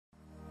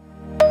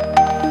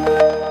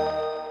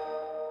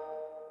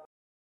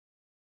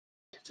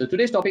So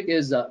today's topic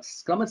is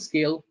Scrum at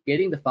Scale,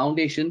 getting the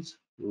foundations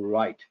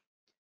right.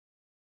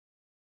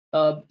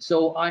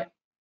 So I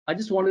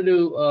just wanted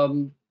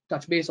to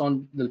touch base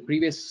on the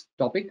previous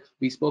topic.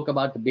 We spoke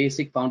about the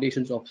basic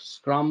foundations of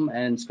Scrum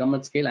and Scrum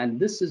at Scale, and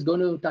this is going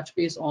to touch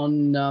base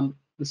on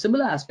the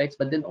similar aspects,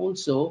 but then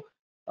also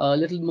a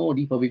little more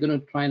deeper. We're going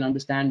to try and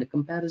understand the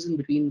comparison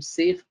between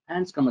SAFe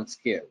and Scrum at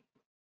Scale.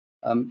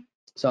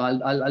 So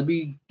I'll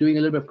be doing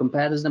a little bit of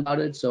comparison about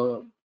it.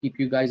 So keep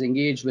you guys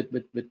engaged with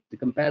the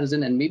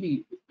comparison, and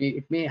maybe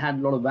it may add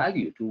a lot of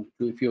value to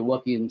if you're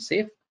working in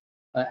SAFe,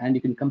 and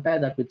you can compare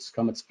that with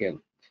Scrum at Scale.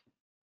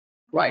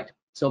 Right.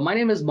 So my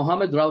name is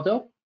Mohammed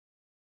Rowther.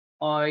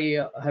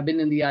 I have been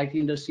in the IT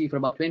industry for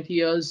about 20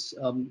 years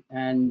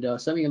and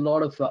serving a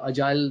lot of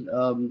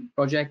agile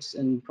projects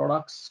and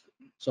products.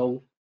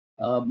 So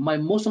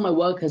most of my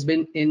work has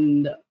been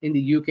in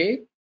the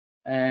UK,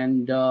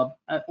 and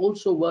I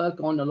also work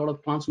on a lot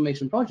of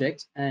transformation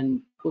projects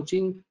and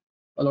coaching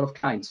a lot of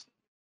clients.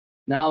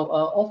 Now,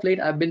 of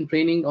late, I've been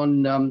training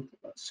on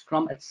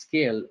Scrum at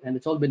Scale, and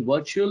it's all been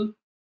virtual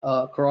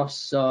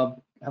across.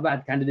 I've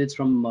had candidates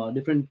from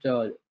different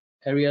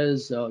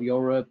areas,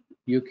 Europe,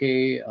 UK,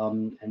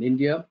 and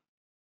India.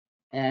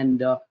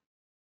 And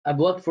I've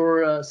worked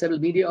for several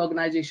media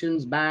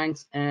organizations,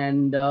 banks,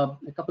 and a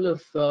couple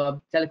of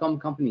telecom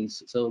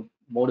companies, so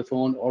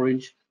Vodafone,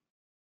 Orange.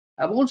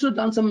 I've also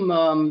done some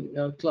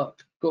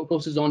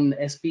courses on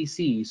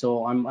SPC,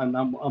 so I'm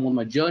on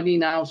my journey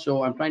now.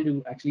 So I'm trying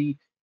to actually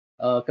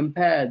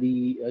compare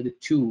the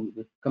two,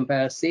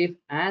 compare SAFe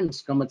and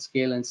Scrum at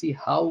Scale, and see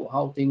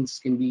how things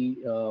can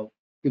be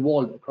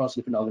evolved across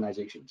different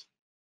organizations.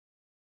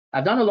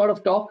 I've done a lot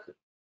of talk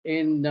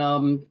in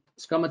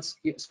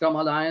Scrum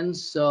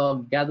Alliance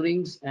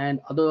gatherings and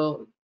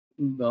other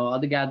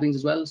gatherings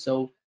as well.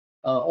 So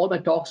all my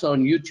talks are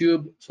on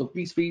YouTube. So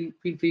please feel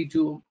free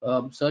to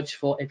search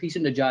for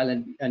Efficient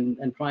Agile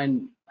and try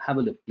and have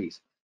a look,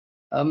 please.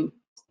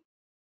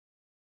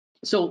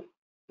 So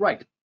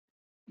right,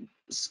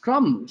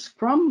 Scrum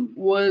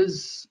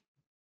was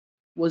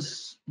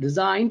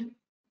designed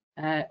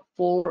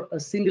for a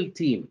single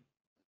team.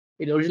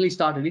 It originally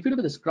started. If you look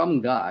at the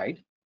Scrum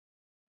guide,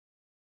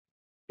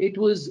 it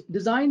was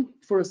designed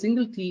for a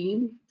single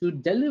team to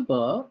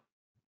deliver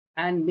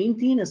and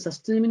maintain a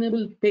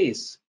sustainable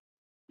pace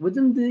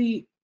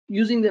within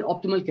using their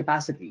optimal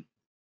capacity.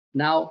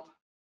 Now,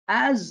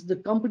 as the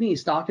company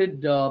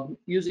started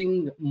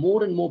using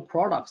more and more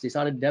products, they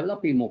started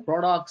developing more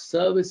products,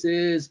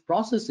 services,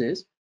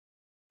 processes,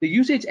 the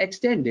usage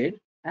extended,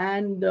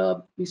 and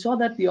we saw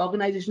that the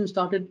organization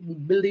started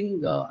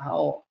building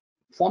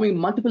forming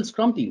multiple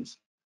Scrum teams.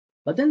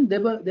 But then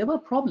there were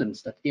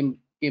problems that came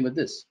with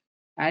this.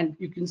 And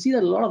you can see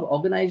that a lot of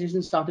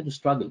organizations started to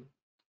struggle.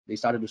 They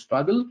started to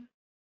struggle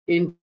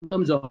in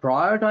terms of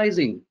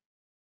prioritizing,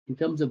 in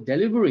terms of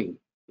delivering,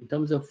 in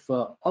terms of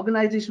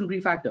organizational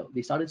refactor.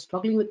 They started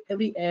struggling with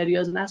every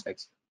areas and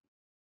aspects.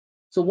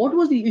 So what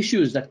was the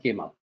issues that came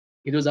up?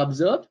 It was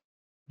observed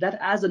that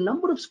as the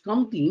number of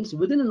Scrum teams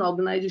within an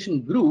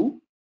organization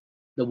grew,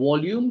 the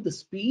volume, the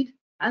speed,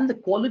 and the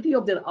quality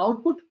of their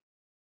output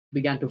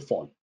began to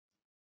fall.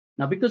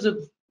 Now, because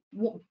of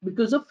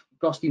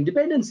cross-team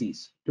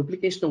dependencies,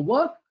 duplication of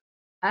work,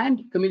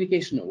 and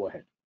communication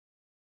overhead.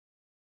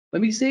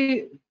 When we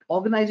say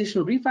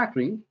organizational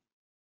refactoring,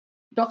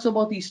 it talks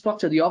about the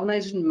structure. The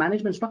organization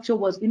management structure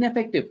was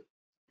ineffective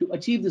to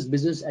achieve this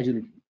business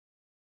agility.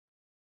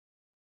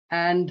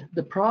 And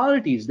the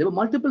priorities, there were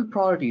multiple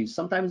priorities.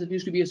 Sometimes it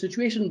used to be a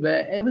situation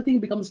where everything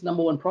becomes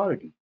number one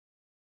priority.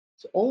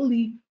 So all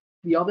the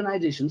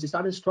organizations, they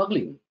started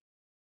struggling.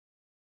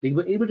 They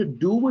were able to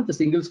do with a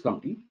single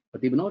Scrum team,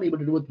 but they were not able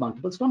to do with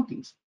multiple Scrum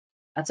teams.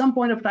 At some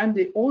point of time,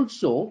 they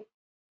also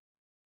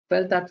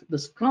felt that the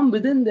Scrum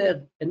within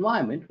their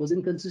environment was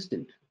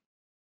inconsistent.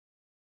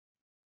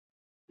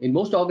 In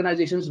most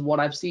organizations, what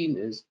I've seen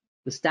is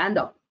the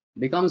stand-up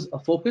becomes a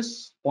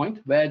focus point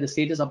where the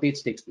status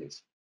updates takes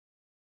place,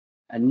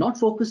 and not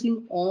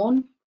focusing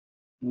on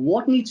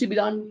what needs to be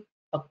done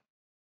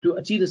to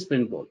achieve the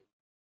sprint goal.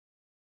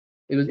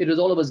 It was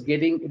all about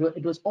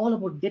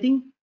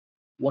getting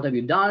what have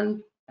you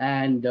done,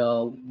 and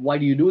why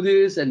do you do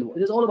this, and it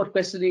was all about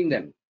questioning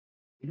them.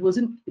 It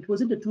wasn't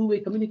a two-way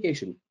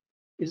communication.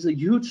 It is a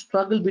huge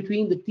struggle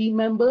between the team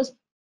members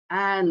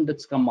and the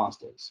Scrum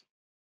Masters.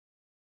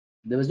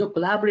 There was no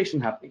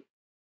collaboration happening.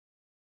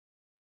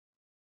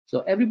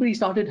 So everybody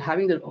started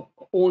having their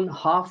own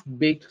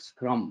half-baked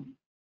Scrum.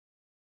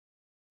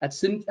 At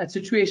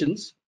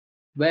situations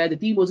where the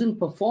team wasn't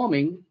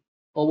performing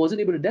or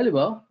wasn't able to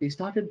deliver, they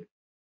started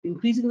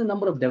increasing the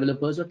number of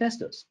developers or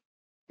testers,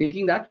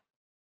 thinking that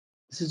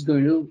this is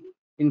going to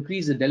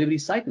increase the delivery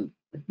cycle.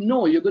 But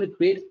no, you're going to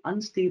create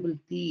unstable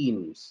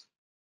teams,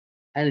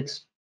 and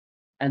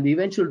the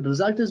eventual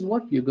result is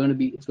what it's going to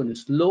be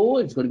slow,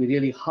 it's going to be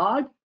really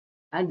hard,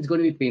 and it's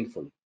going to be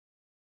painful.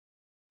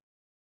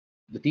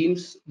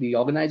 The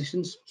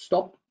organizations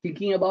stopped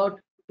thinking about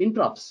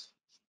interrupts.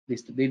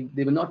 They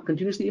were not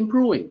continuously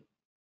improving,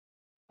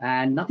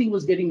 and nothing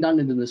was getting done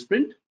in the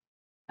sprint,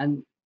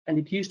 and and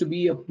it used to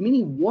be a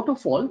mini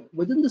waterfall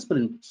within the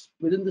sprints,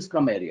 within the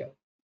Scrum area.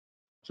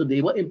 So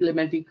they were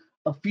implementing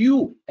a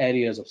few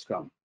areas of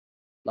Scrum,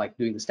 like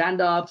doing the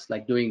stand-ups,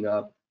 like doing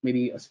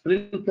maybe a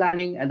sprint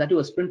planning, and that too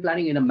a sprint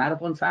planning in a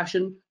marathon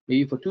fashion,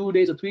 maybe for 2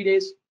 days or 3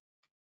 days,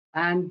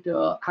 and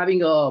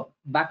having a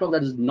backlog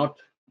that is not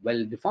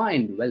well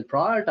defined, well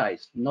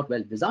prioritized, not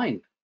well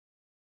designed.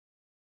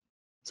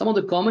 Some of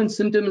the common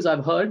symptoms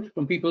I've heard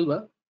from people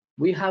were,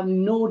 we have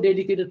no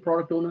dedicated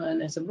product owner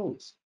and SM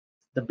roles.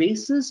 The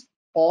basis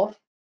of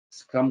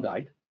Scrum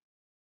Guide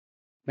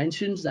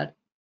mentions that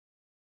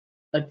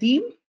a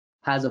team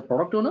has a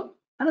product owner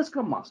and a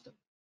Scrum Master.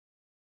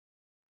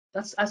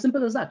 That's as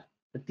simple as that.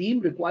 The team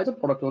requires a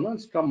product owner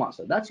and Scrum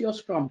Master. That's your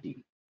Scrum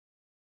team.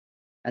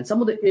 And some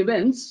of the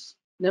events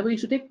never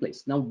used to take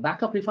place. Now,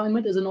 backup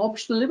refinement is an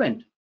optional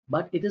event,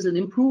 but it is an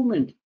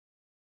improvement.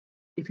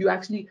 If you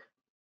actually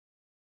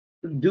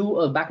do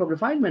a backlog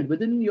refinement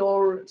within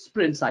your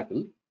sprint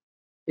cycle,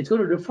 it's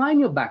going to refine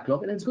your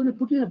backlog and it's going to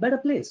put you in a better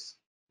place.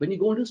 When you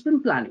go into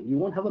sprint planning, you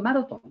won't have a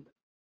marathon.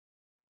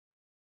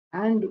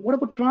 And what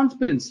about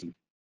transparency?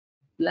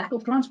 Lack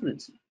of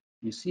transparency.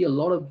 You see a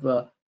lot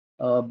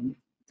of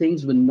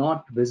things were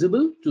not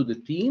visible to the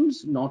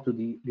teams, not to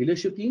the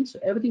leadership teams. So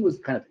everything was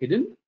kind of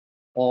hidden,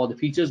 or the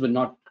features were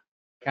not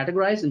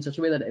categorized in such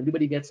a way that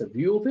everybody gets a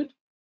view of it.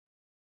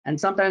 And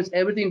sometimes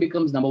everything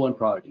becomes number one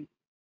priority.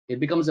 It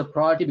becomes a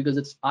priority because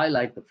it's, I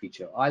like the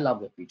feature, I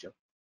love the feature,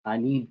 I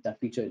need that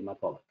feature in my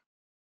product.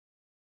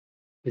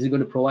 Is it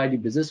going to provide you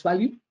business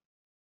value?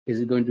 Is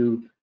it going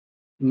to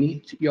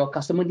meet your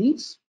customer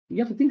needs? You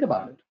have to think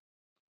about it.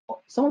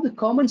 Some of the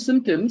common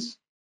symptoms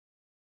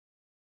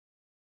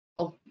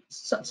of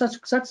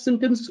such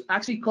symptoms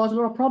actually cause a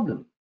lot of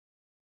problem,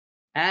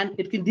 and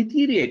it can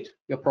deteriorate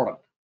your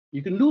product.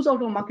 You can lose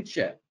out on market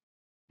share.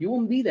 You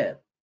won't be there.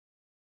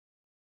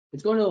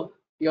 It's going to,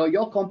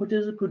 your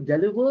competitors could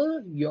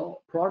deliver your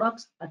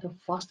products at a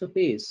faster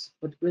pace,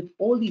 but with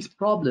all these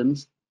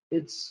problems,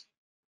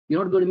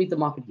 you're not going to meet the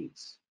market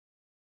needs.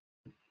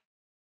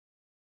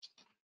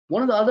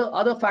 One of the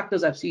other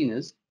factors I've seen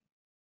is,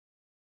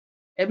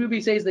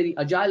 everybody says that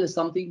agile is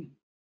something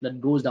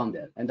that goes down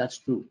there, and that's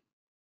true.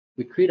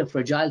 We create a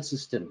fragile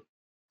system.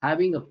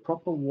 Having a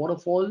proper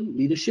waterfall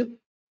leadership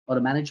or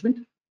a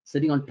management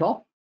sitting on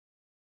top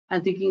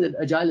and thinking that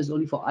agile is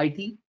only for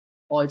IT,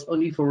 or it's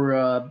only for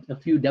a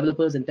few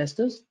developers and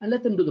testers, and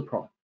let them do the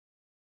product.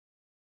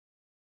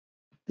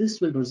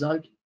 This will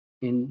result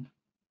in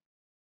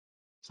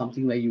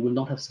something where you will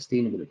not have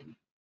sustainability.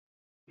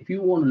 If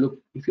you're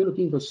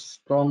looking for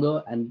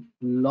stronger and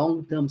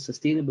long-term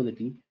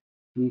sustainability,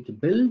 you need to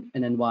build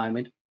an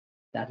environment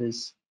that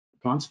is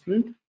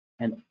transparent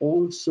and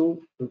also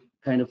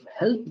kind of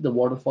help the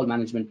waterfall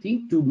management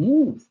team to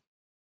move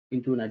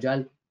into an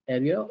agile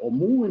area, or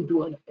move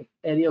into an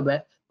area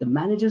where the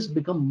managers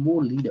become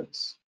more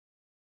leaders.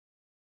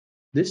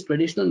 This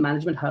traditional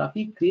management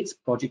hierarchy creates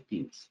project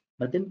teams,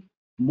 but then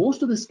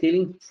most of the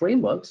scaling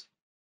frameworks,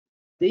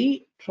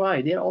 they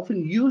are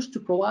often used to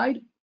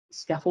provide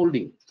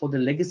scaffolding for the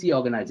legacy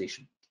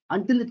organization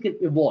until it can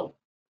evolve.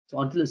 So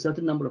until a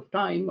certain number of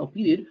time or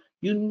period,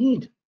 you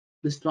need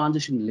this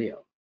transition layer.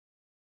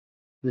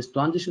 This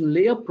transition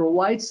layer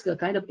provides a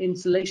kind of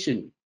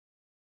insulation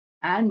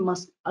and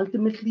must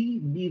ultimately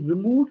be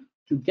removed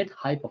to get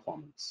high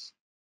performance.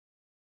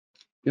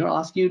 We're not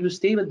asking you to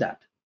stay with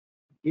that.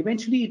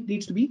 Eventually, it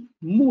needs to be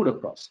moved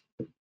across.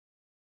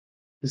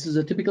 This is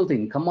a typical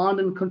thing: command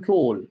and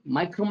control,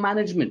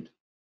 micromanagement.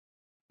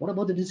 What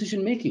about the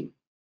decision making?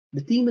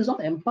 The team is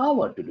not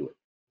empowered to do it.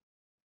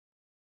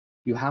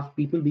 You have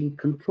people being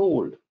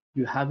controlled.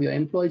 You have your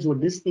employees who are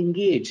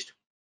disengaged.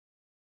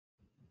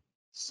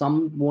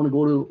 Some want to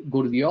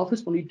go to the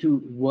office only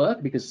to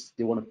work because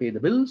they want to pay the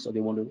bills, or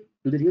do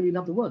they really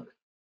love the work?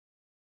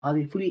 Are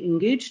they fully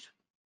engaged?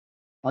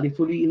 Are they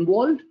fully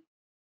involved?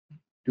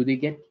 Do they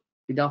get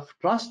enough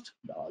trust?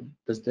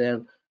 Does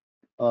their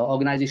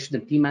organization,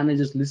 the team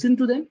managers, listen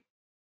to them?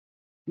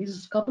 These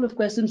are a couple of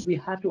questions we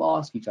have to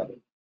ask each other.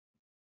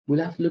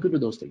 We'll have to look into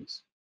those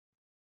things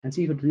and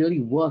see if it really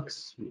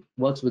works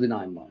within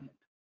our environment.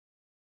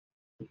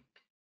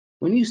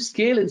 When you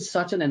scale in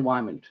such an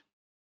environment,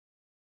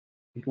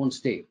 it won't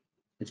stay.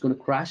 It's going to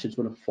crash. It's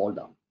going to fall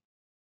down.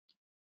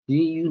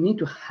 You need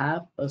to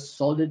have a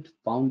solid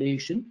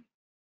foundation,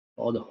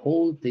 or the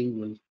whole thing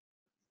will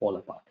fall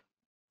apart.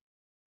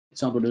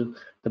 It's not going to.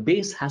 The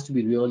base has to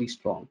be really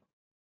strong.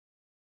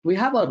 We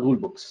have our rule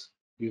books.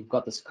 We've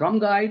got the Scrum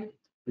Guide,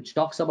 which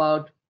talks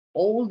about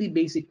all the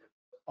basic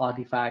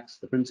artifacts,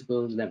 the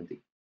principles, and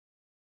everything.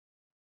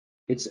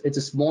 It's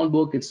a small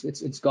book.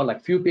 It's got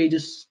like few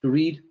pages to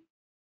read,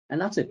 and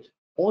that's it.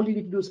 All you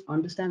need to do is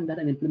understand that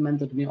and implement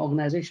that in your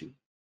organization.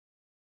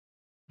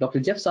 Dr.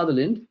 Jeff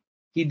Sutherland,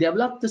 he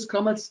developed the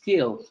Scrum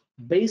Scale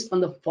based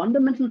on the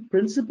fundamental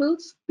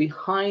principles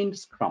behind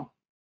Scrum.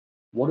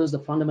 What is the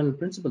fundamental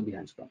principle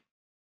behind Scrum?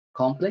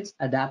 Complex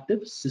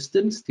adaptive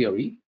systems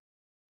theory,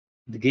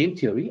 the game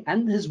theory,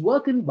 and his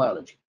work in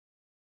biology.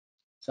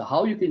 So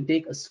how you can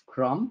take a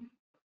Scrum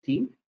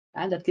team,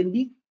 and that can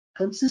be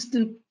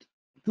consistent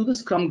to the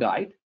Scrum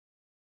Guide,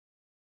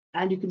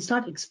 And you can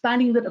start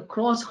expanding that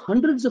across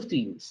hundreds of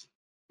teams,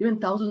 even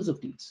thousands of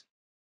teams.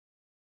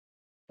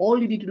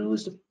 All you need to do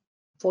is to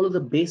follow the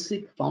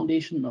basic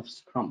foundation of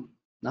Scrum.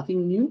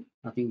 Nothing new,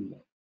 nothing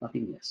more,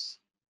 nothing less.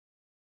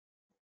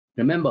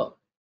 Remember,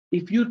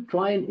 if you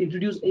try and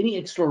introduce any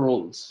extra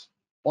roles,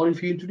 or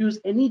if you introduce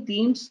any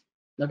teams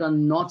that are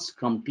not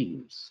Scrum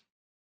teams,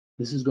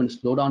 this is going to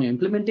slow down your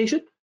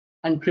implementation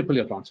and cripple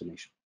your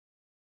transformation.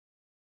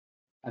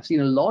 I've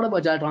seen a lot of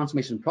agile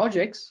transformation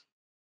projects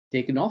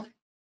taken off.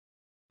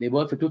 They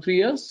work for 2-3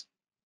 years,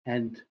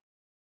 and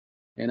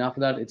after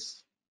that,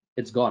 it's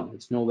gone.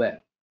 It's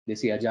nowhere. They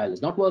say agile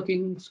is not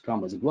working,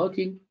 Scrum isn't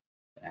working,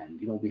 and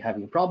we're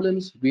having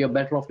problems. We are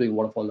better off doing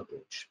waterfall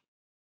approach.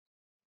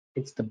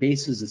 It's the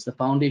basis, it's the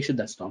foundation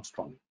that's not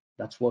strong.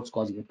 That's what's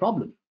causing a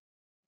problem.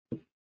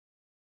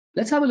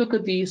 Let's have a look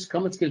at the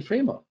Scrum Scale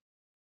framework.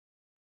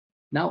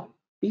 Now,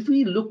 if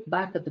we look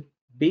back at the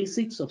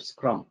basics of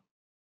Scrum,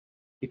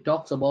 it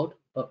talks about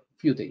a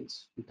few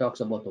things. It talks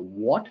about the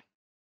what,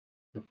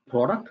 the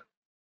product,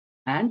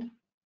 and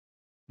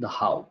the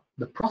how,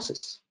 the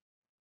process.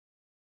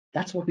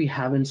 That's what we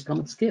have in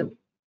Scrum Scale.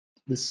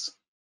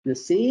 The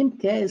same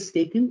care is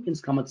taken in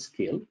Scrum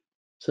Scale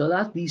so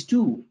that these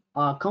two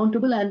are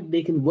accountable and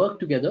they can work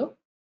together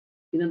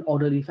in an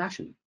orderly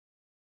fashion.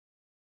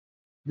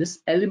 This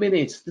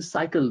eliminates the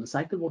cycle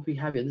what we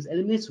have here. This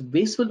eliminates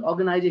wasteful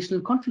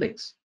organizational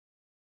conflicts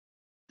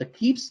that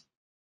keeps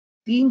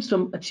teams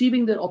from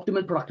achieving their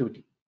optimal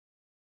productivity.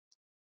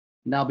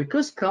 Now,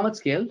 because Scrum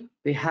Scale,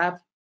 they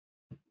have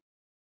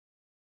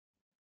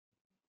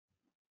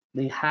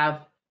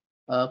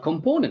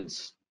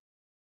components.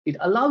 It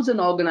allows an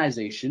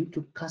organization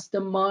to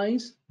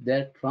customize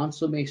their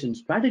transformation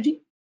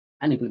strategy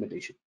and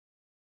implementation.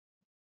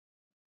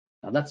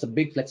 Now, that's a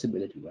big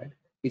flexibility, right?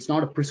 It's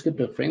not a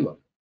prescriptive framework.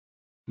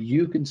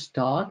 You can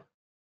start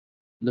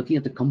looking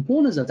at the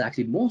components that's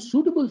actually more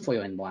suitable for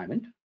your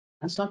environment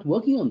and start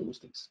working on those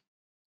things.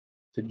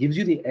 So it gives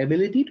you the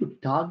ability to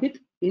target,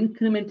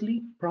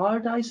 incrementally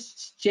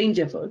prioritize change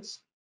efforts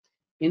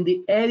in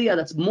the area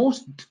that's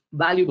most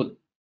valuable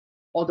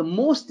or the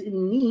most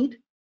in need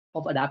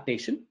of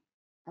adaptation,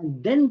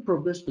 and then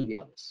progress to the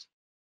others.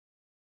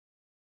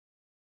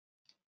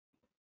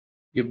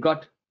 You've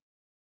got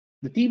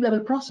the team level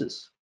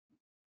process.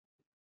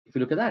 If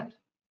you look at that,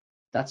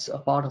 that's a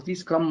part of the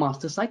Scrum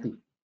Master cycle.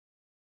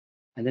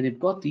 And then you've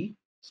got the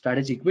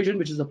strategic vision,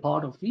 which is a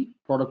part of the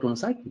product owner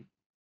cycle.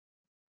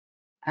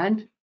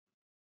 And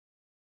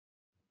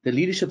the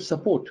leadership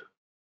support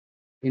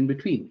in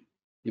between.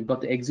 You've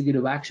got the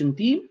executive action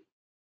team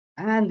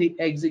and the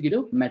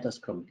executive meta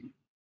Scrum team.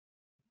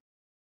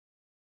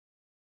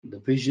 The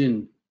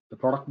vision, the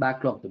product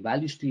backlog, the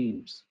value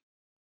streams,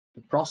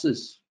 the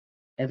process,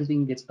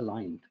 everything gets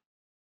aligned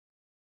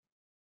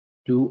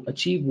to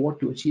achieve what?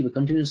 To achieve a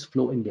continuous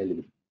flow in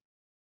delivery.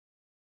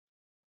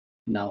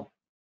 Now,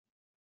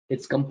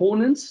 its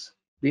components,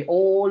 they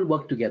all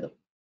work together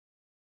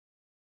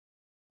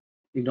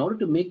in order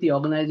to make the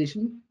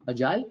organization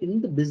agile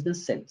in the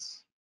business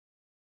sense.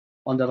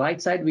 On the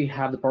right side, we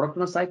have the product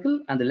owner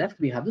cycle, and the left,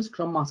 we have the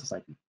Scrum Master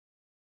cycle.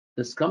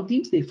 The Scrum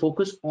teams, they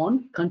focus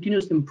on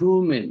continuous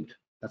improvement.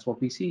 That's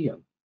what we see here.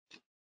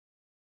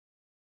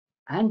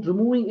 And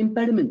removing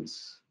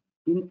impediments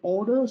in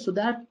order so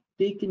that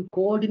they can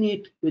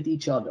coordinate with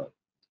each other.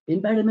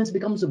 Impediments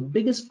becomes the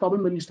biggest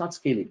problem when you start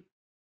scaling.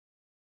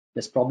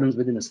 There's problems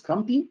within a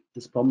Scrum team,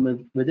 there's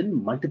problems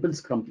within multiple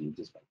Scrum teams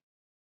as well.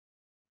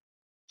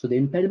 So the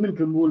impediment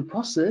removal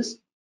process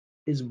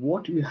is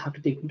what you have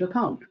to take into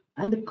account.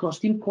 And the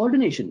cross-team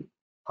coordination.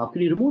 How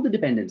can you remove the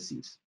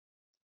dependencies?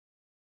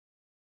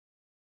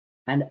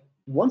 And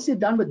once you're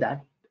done with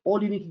that,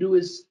 all you need to do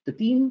is the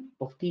team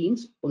of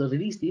teams or the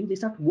release team, they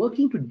start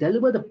working to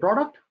deliver the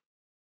product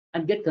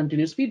and get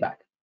continuous feedback.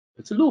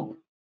 It's a loop.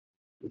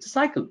 It's a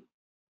cycle.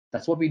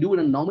 That's what we do in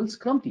a normal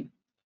Scrum team.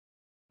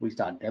 We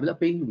start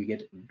developing, we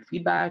get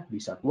feedback, we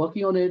start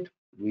working on it,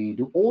 we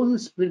do all the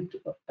sprint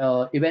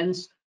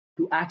events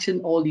to action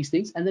all these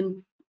things, and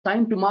then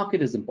time to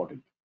market is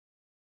important.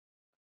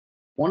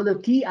 One of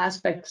the key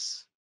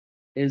aspects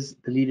is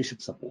the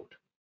leadership support.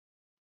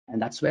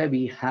 And that's where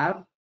we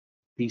have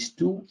these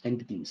two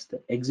entities,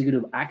 the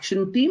executive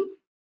action team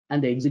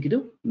and the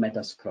executive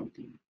meta Scrum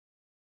team.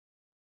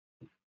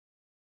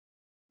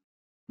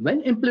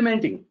 When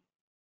implementing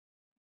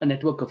a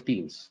network of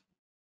teams,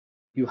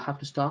 you have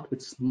to start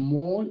with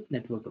small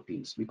network of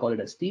teams. We call it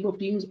as team of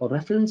teams or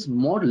reference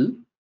model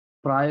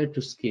prior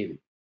to scaling.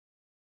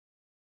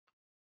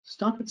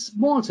 Start with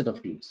small set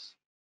of teams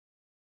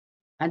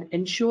and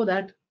ensure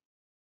that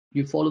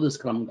you follow the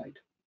Scrum guide,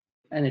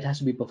 and it has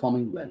to be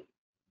performing well.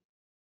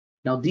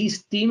 Now,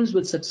 these teams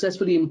will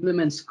successfully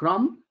implement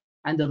Scrum,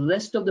 and the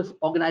rest of the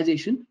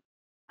organization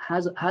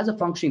has a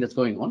functioning that's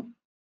going on,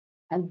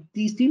 and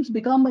these teams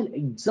become an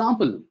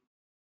example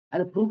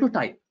and a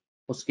prototype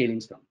for scaling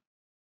Scrum.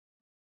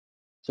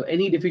 So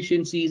any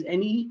deficiencies,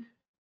 anything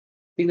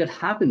that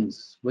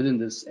happens within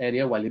this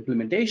area while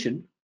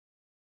implementation,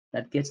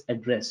 that gets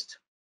addressed.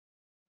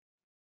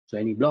 So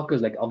any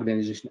blockers like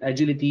organizational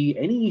agility,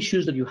 any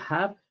issues that you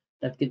have,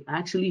 that can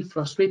actually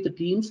frustrate the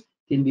teams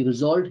can be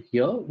resolved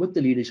here with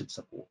the leadership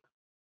support.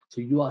 So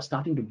you are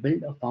starting to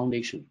build a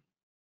foundation.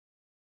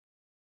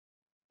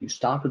 You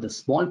start with a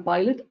small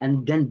pilot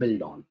and then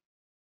build on.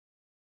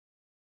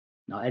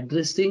 Now,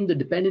 addressing the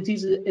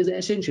dependencies is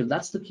essential.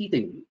 That's the key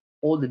thing.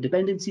 All the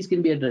dependencies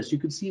can be addressed. You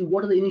can see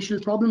what are the initial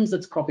problems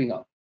that's cropping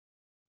up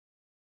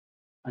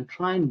and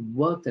try and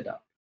work that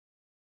out.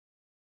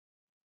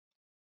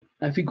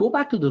 Now, if we go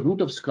back to the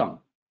root of Scrum,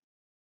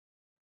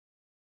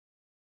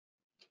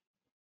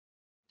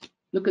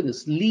 look at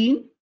this. Lean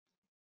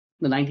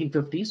in the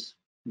 1950s,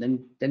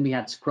 then we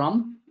had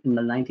Scrum in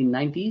the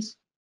 1990s,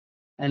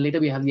 and later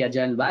we have the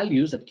Agile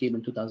values that came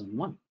in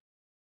 2001.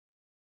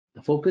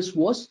 The focus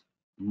was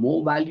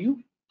more value,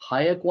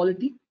 higher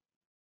quality,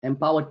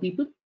 empowered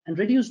people, and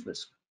reduced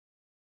risk.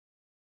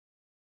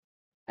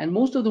 And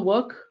most of the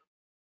work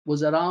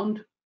was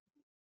around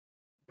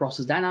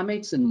process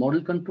dynamics and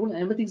model control,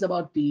 and everything's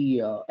about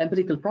the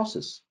empirical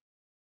process.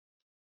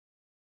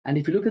 And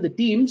if you look at the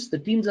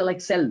teams are like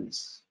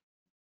cells.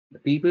 The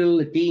people,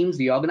 the teams,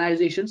 the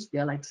organizations, they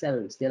are like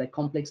cells. They're like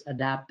complex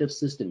adaptive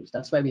systems.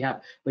 That's why we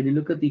have, when you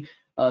look at the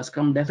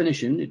Scrum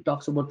definition, it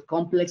talks about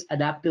complex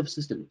adaptive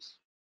systems.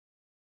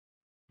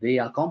 They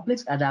are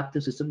complex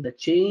adaptive systems that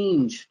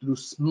change through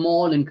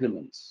small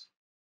increments.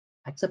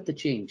 Accept the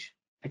change,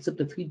 accept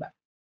the feedback,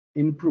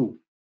 improve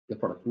your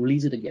product,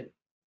 release it again.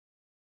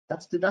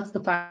 That's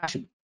the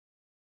fashion.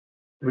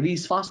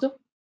 Release faster,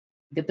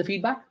 get the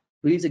feedback,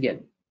 release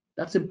again.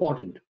 That's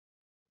important.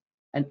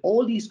 And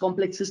all these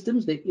complex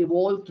systems, they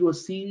evolve through a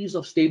series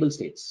of stable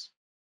states.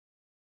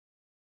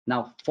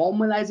 Now,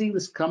 formalizing the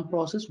Scrum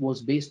process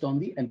was based on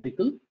the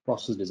empirical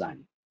process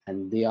design,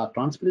 and they are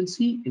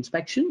transparency,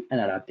 inspection,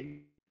 and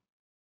adaptation.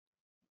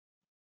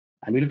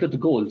 And we look at the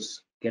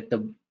goals, get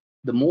the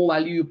more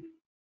value,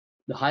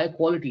 the higher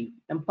quality,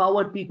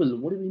 empowered people.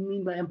 What do we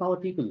mean by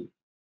empowered people?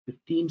 The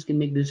teams can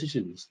make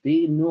decisions.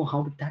 They know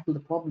how to tackle the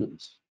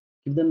problems.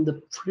 Give them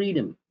the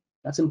freedom.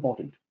 That's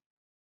important.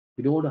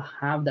 We don't want to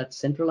have that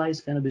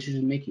centralized kind of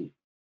decision making.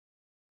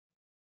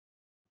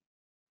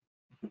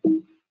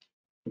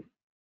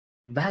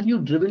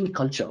 Value-driven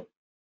culture.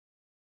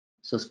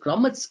 So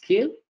Scrum at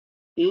Scale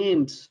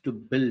aims to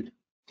build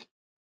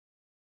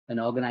an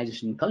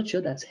organization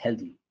culture that's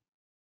healthy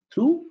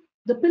through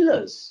the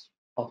pillars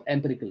of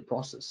empirical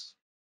process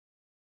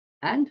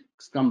and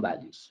Scrum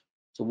values.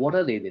 So what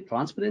are they? They're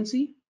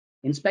transparency,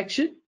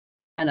 inspection,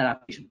 and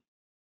adaptation.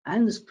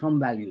 And the Scrum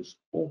values: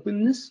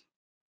 openness,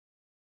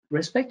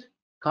 respect,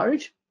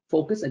 courage,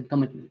 focus, and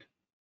commitment.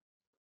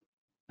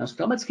 Now,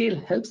 Scrum at Scale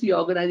helps the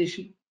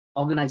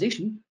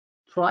organization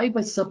thrive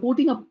by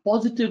supporting a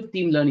positive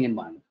team learning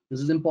environment. This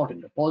is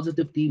important, a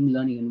positive team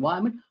learning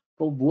environment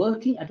for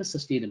working at a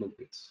sustainable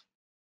pace.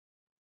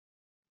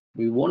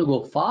 We want to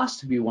go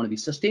fast, we want to be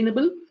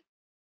sustainable,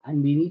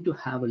 and we need to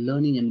have a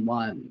learning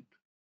environment.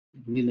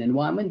 We need an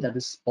environment that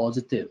is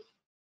positive.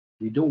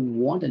 We don't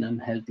want an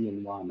unhealthy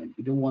environment.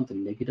 We don't want the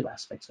negative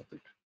aspects of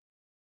it.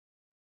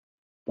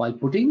 While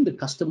putting the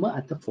customer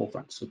at the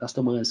forefront. So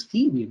customer is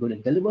key. We're going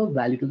to deliver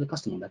value to the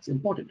customer. That's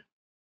important.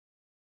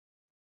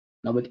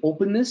 Now with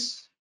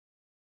openness,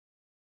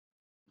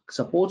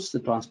 supports the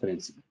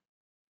transparency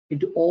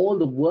into all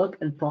the work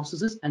and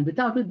processes, and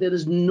without it, there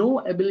is no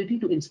ability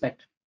to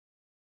inspect.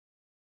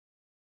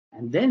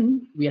 And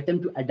then we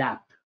attempt to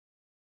adapt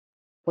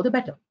for the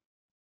better.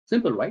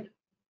 Simple, right?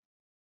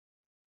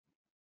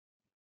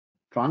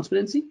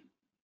 Transparency,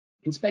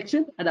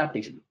 inspection,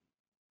 adaptation.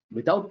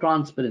 Without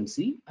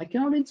transparency, I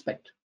cannot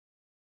inspect.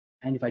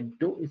 And if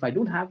I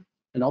don't have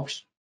an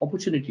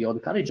opportunity or the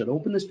courage or the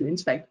openness to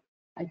inspect,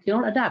 I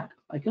cannot adapt.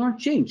 I cannot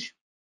change.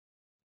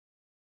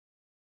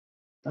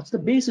 That's the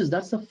basis.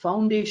 That's the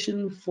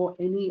foundation for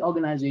any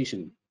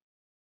organization.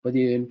 Whether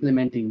you're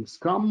implementing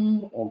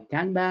Scrum or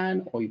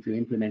Kanban, or if you're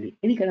implementing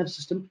any kind of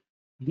system,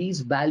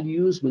 these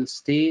values will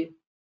stay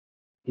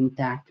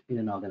intact in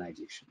an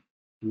organization.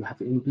 You have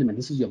to implement.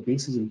 This is your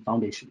basis and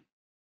foundation.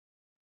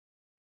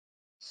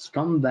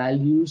 Scrum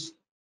values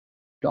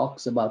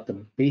talks about the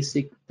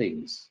basic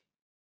things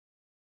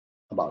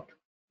about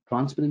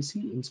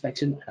transparency,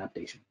 inspection,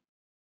 adaptation.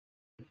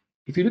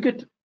 If you look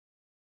at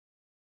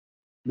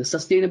the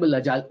sustainable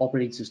agile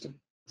operating system,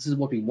 this is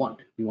what we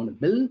want. We want to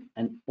build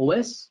an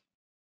OS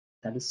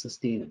that is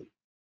sustainable.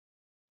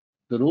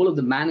 The role of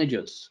the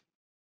managers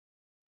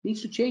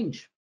needs to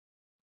change.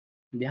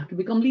 They have to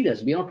become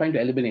leaders. We are not trying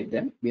to eliminate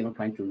them. We are not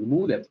trying to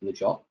remove them from the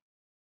job.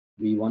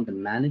 We want the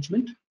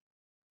management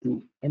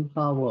to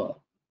empower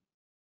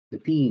the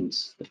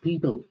teams, the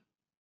people.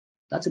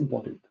 That's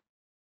important.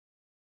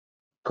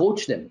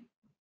 Coach them.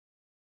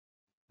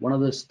 One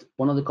of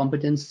the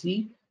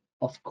competency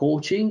of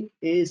coaching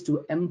is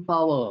to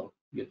empower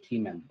your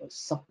team members,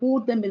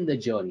 support them in their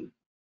journey,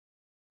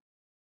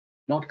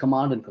 not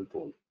command and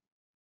control.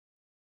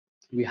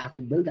 We have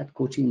to build that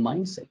coaching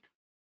mindset.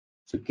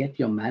 So get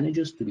your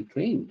managers to be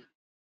trained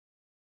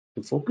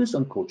to focus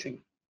on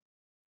coaching.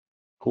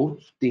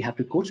 They have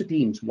to coach the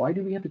teams. Why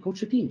do we have to coach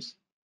the teams?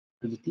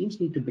 Because the teams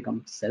need to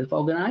become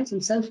self-organized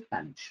and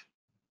self-managed.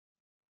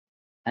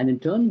 And in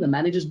turn, the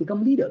managers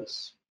become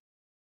leaders.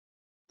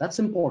 That's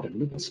important.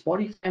 Look at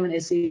Spotify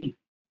and SAP.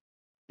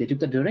 They took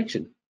the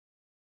direction.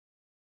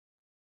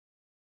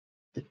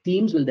 The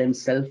teams will then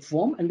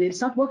self-form and they'll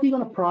start working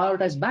on a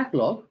prioritized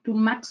backlog to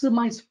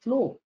maximize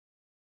flow.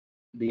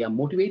 They are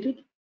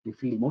motivated, they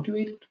feel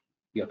motivated,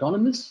 they're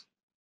autonomous.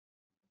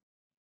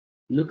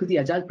 Look at the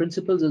agile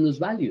principles and those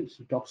values.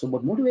 It talks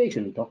about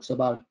motivation, it talks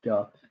about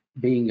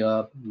being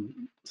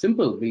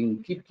simple,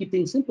 keep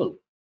things simple.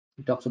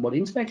 It talks about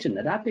inspection,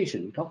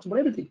 adaptation, it talks about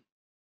everything.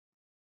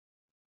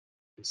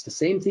 It's the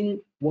same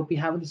thing what we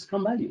have in the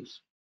Scrum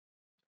values.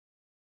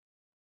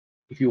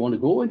 If you want to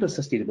go into a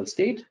sustainable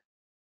state,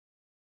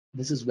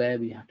 this is where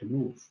we have to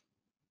move.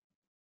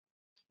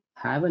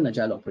 Have an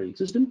agile operating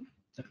system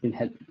that can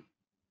help you.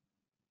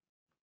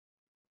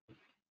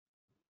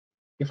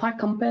 If I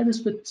compare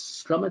this with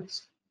Scrum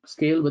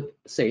Scale with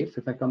SAFe,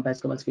 if I compare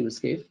Scrum Scale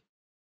with SAFe,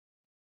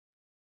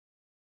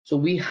 so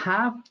we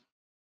have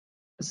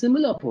a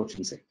similar approach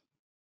in SAFe.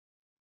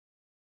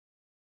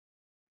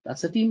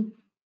 That's a team.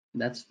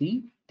 That's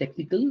the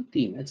technical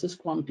team. It's a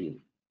Scrum team.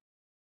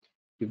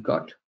 You've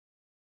got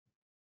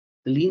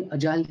the lean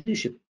agile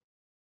leadership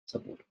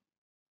support,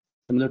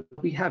 similar to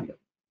what we have here.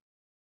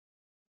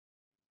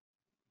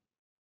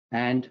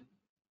 And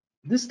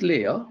this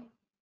layer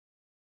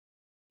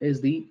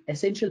is the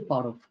essential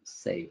part of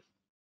SAFe,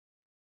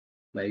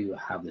 where you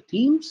have the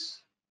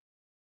teams,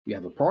 you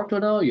have a product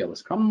owner, you have a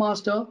Scrum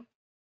Master,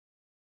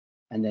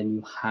 and then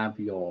you have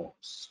your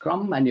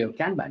Scrum and your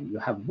Kanban. You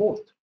have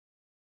both.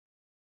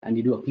 And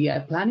you do a PI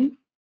planning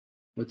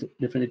with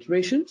different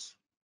iterations,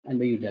 and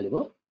where you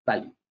deliver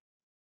value.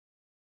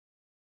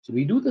 So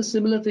we do the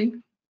similar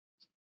thing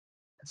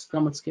at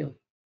Scrum at Scale,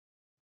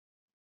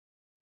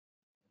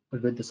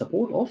 but with the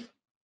support of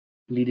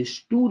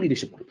two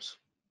leadership groups,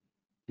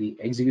 the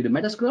Executive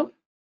Meta Scrum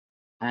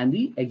and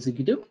the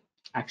Executive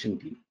Action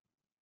Team.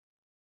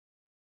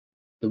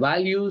 The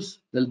values,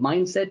 the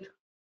mindset,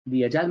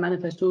 the Agile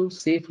Manifesto,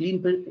 SAFe,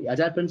 Lean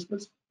Agile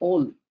principles,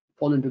 all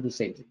fall into the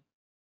same thing.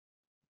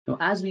 Now,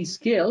 as we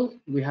scale,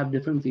 we have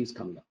different things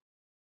coming up.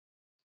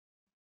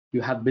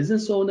 You have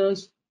business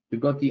owners,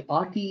 you've got the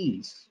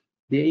RTEs.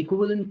 They're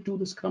equivalent to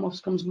the Scrum of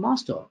Scrum's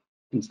Master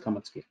in Scrum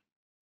at Scale.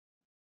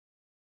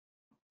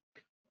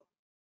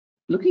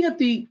 Looking at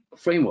the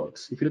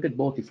frameworks, if you look at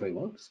both the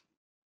frameworks,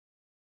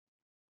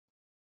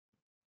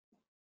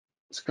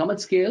 Scrum at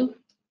Scale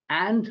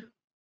and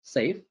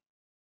SAFe,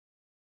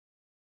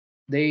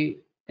 they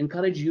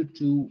encourage you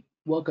to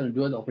work on a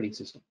dual operating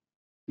system.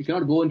 You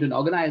cannot go into an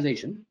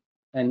organization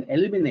and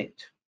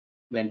eliminate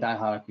the entire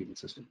hierarchical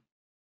system.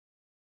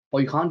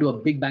 Or you can't do a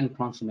big bang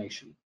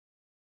transformation.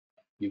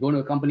 You go to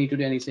a company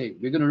today and you say,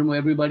 we're going to remove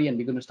everybody and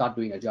we're going to start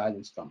doing Agile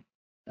and Scrum.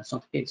 That's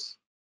not the case.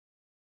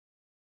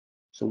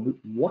 So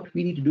what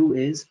we need to do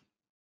is,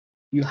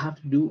 you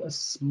have to do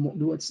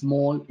it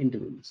small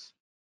intervals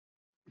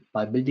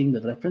by building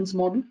the reference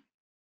model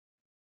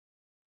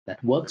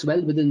that works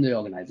well within the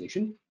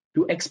organization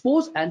to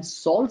expose and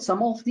solve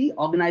some of the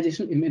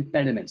organizational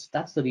impediments.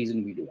 That's the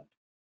reason we do it.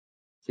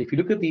 So if you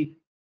look at the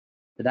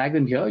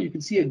diagram here, you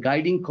can see a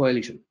guiding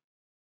coalition,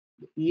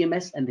 the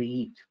EMS and the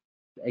EAT,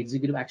 the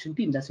Executive Action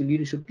Team. That's the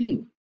leadership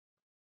team.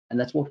 And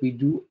that's what we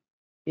do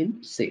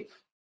in SAFe.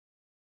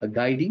 A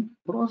guiding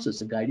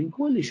process, a guiding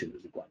coalition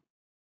is required.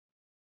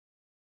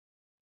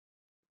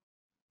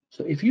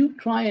 So if you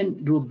try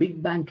and do a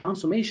big bang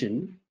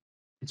transformation,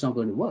 it's not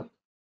going to work.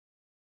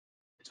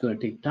 It's going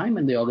to take time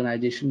and the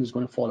organization is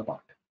going to fall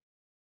apart.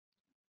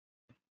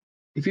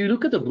 If you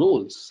look at the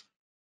roles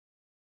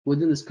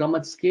within the Scrum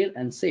at Scale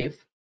and SAFe,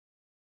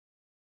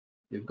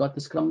 you've got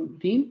the Scrum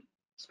team,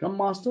 Scrum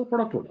Master,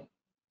 Product Owner.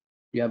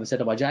 You have a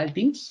set of Agile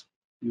teams,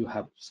 you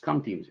have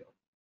Scrum teams here.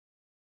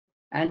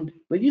 And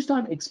when you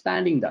start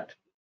expanding that,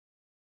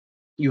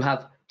 you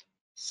have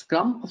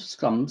Scrum of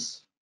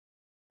Scrums.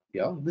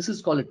 Yeah, this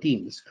is called a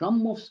team. The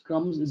Scrum of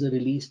Scrums is a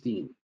release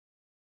team.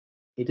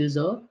 It is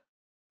a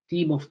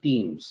team of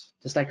teams,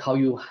 just like how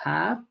you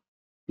have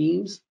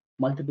teams,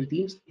 multiple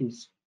teams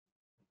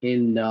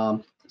in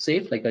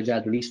SAFe, like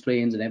Agile release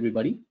trains and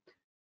everybody.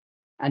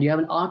 And you have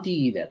an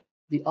RTE there.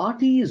 The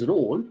RTE's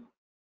role,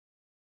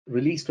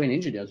 release train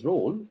engineer's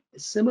role,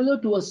 is similar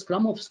to a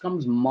Scrum of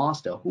Scrum's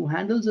master who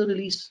handles a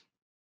release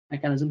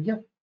mechanism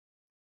here.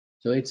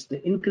 So it's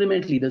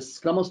incrementally the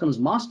Scrum of Scrum's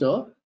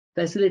master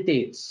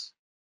facilitates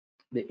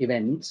the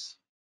events,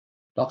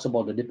 talks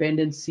about the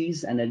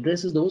dependencies and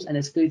addresses those and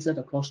escalates that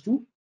across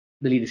to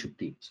the leadership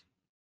teams.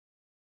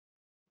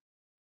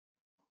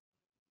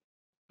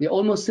 They're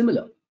almost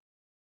similar,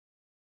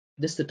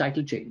 just the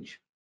title change.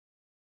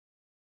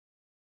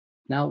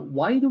 Now,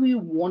 why do we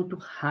want to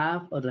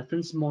have a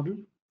reference model?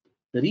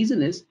 The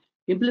reason is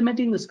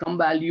implementing the Scrum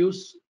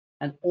values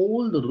and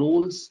all the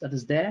roles that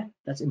is there,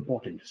 that's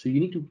important. So you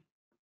need to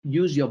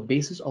use your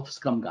basis of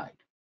Scrum guide.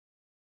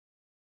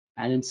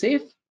 And in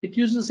SAFe, it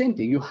uses the same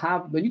thing. You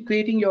have, when you're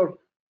creating your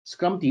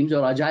Scrum teams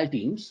or Agile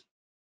teams,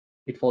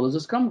 it follows a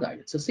Scrum guide.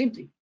 It's the same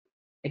thing,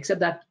 except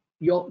that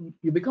you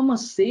become a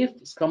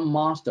SAFe Scrum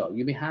Master.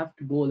 You may have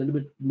to go a little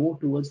bit more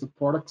towards the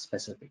product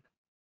specific.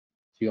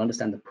 So you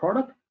understand the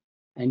product,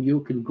 and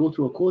you can go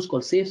through a course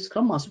called Safe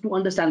Scrum Master to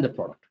understand the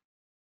product.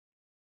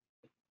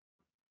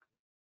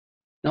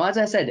 Now, as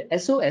I said,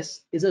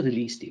 SOS is a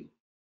release team.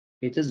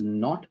 It is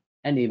not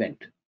an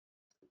event.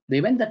 The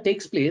event that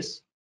takes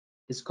place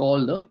is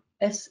called the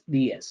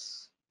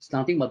SDS. It's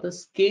nothing but the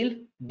Scaled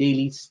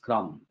Daily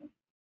Scrum.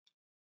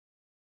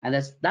 And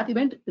that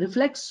event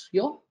reflects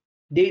your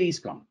daily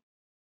Scrum.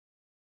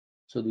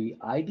 So the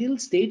ideal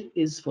state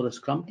is for a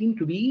Scrum team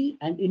to be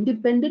an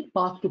independent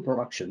path to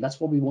production. That's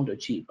what we want to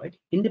achieve, right?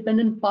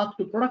 Independent path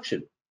to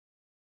production.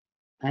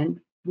 And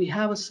we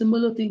have a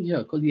similar thing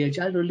here called the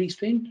Agile Release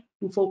Train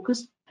to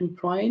focus and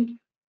try and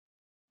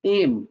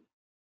aim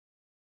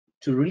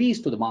to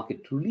release to the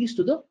market, to release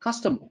to the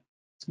customer.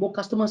 It's more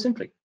customer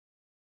centric.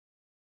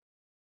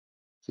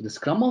 So the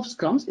Scrum of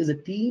Scrums is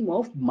a team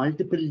of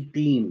multiple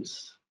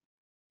teams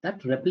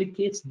that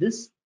replicates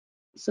this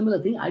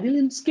similar thing, ideally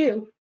in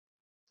scale.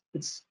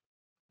 It's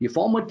you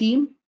form a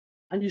team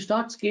and you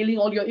start scaling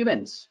all your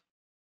events.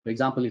 For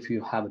example, if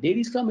you have a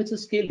daily Scrum, it's a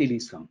scale daily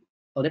Scrum.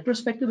 A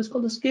retrospective is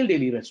called the scale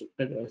daily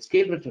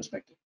scale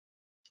retrospective.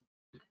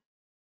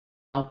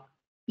 Now,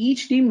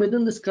 each team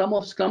within the Scrum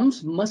of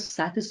Scrums must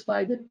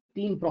satisfy the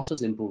team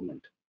process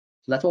improvement.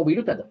 So that's what we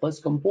looked at. The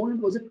first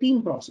component was a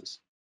team process.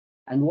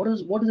 And what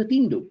does the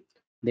team do?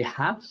 They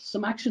have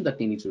some action that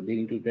they need to do. They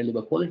need to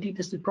deliver quality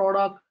tested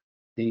product.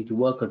 They need to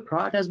work on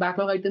prioritized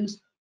backlog items.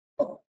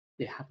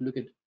 They have to look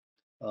at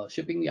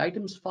shipping the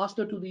items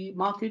faster to the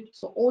market.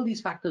 So all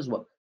these factors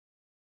work.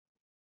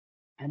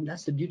 And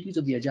that's the duties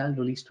of the Agile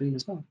Release Train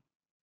as well.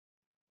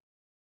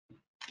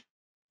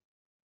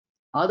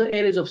 Other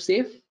areas of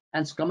Safe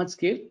and Scrum at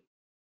Scale,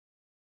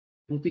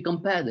 if we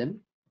compare them,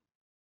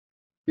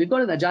 we've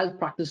got an Agile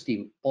practice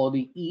team, or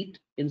the EAT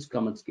in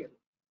Scrum at Scale.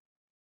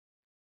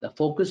 The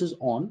focus is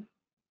on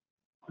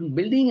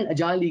building an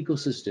Agile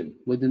ecosystem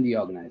within the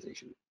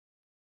organization.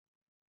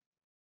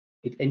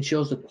 It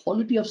ensures the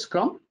quality of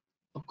Scrum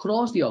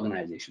across the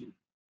organization,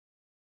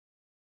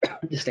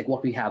 just like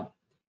what we have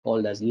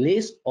called as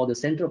LACE, or the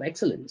Center of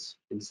Excellence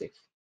in SAFE.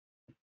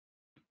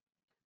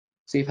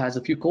 SAFE has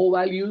a few core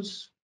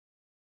values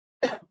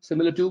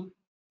similar to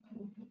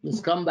the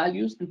Scrum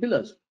values and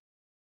pillars.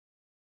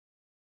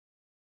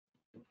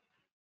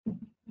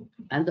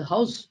 And the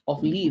house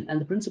of lead and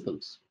the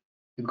principles.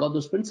 We've got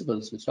those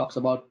principles which talks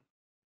about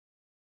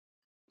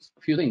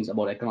a few things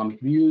about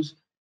economic views,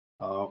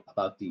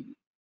 about the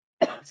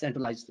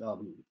centralized,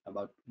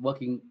 about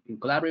working in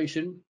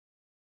collaboration,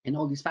 and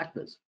all these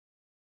factors.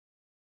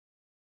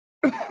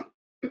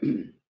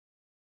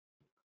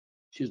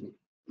 Excuse me.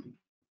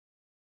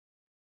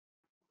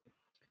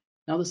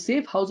 Now, the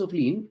Safe House of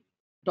Lean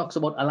talks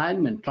about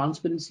alignment,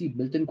 transparency,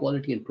 built-in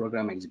quality, and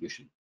program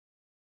execution,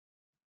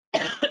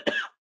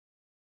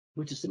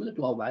 which is similar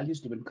to our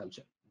values-driven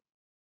culture.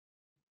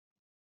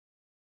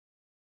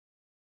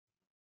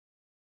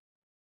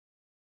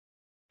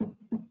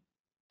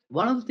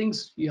 One of the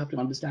things you have to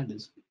understand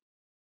is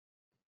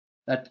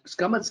that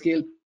Scrum at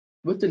Scale,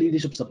 with the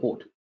leadership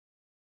support,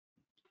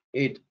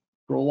 it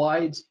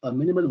provides a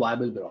minimal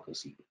viable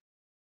bureaucracy.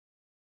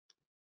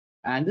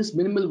 And this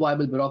minimal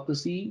viable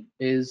bureaucracy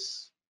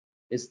is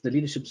the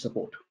leadership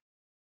support,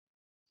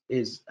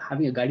 is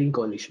having a guiding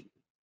coalition.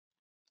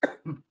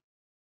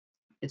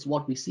 It's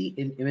what we see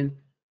even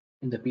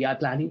in the PI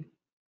planning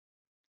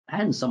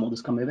and some of the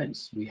Scrum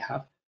events. We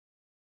have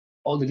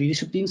all the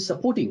leadership teams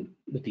supporting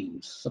the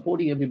teams,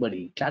 supporting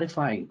everybody,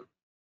 clarifying,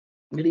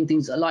 getting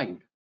things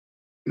aligned.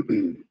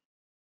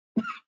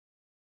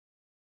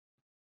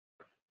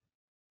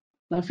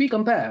 Now, if we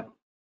compare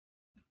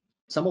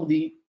some of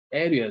the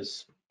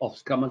areas of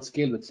Scrum at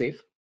Scale with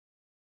SAFE,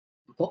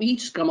 for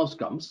each Scrum of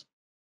Scrums,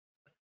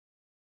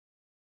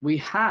 we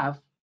have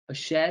a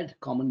shared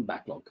common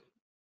backlog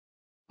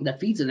that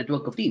feeds a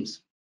network of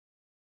teams.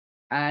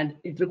 And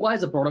it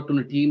requires a product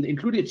owner team,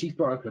 including a chief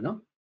product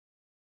owner,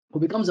 who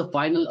becomes a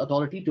final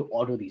authority to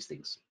order these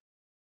things.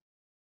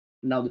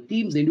 Now, the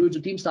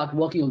individual teams start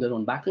working on their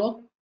own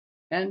backlog.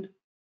 And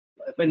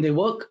when they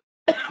work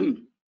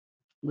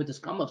with the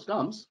Scrum of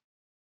Scrums,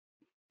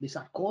 they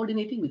start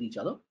coordinating with each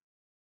other,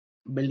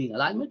 building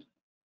alignment,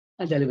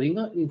 and delivering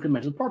an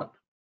incremental product.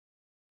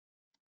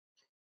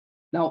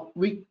 Now,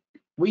 we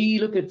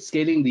look at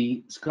scaling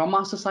the Scrum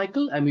Master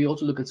cycle, and we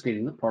also look at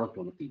scaling the product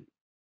owner team.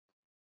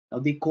 Now,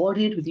 they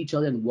coordinate with each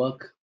other and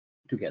work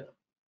together.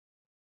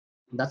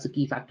 And that's the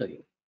key factor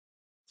here.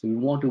 So we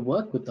want to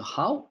work with the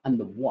how and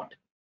the what.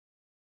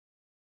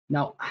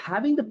 Now,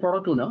 having the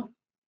product owner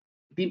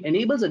team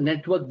enables a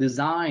network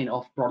design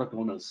of product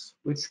owners,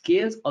 which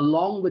scales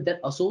along with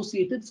that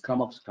associated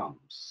Scrum of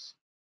Scrums.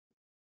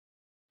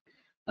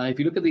 Now, if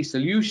you look at the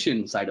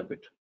solution side of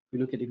it,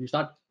 if you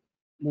start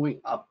moving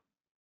up,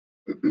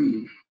 if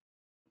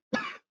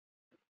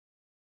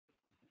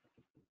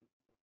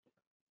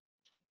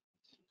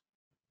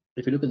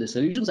you look at the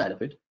solution side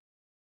of it,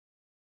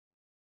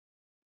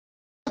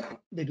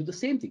 they do the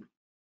same thing.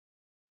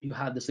 You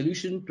have the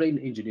solution trained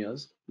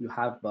engineers, you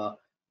have the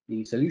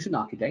solution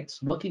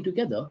architects working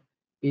together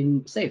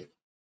in SAFE.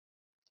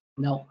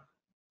 Now,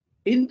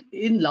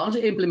 In larger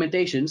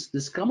implementations,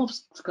 the Scrum of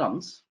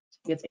Scrums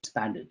gets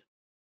expanded,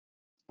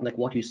 like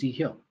what you see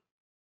here.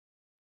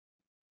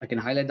 I can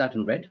highlight that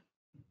in red.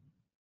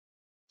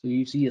 So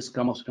you see a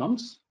Scrum of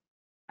Scrums,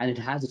 and it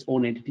has its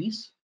own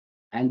entities,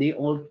 and they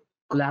all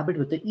collaborate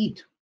with the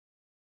EAT.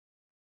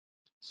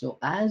 So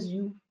as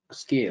you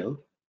scale,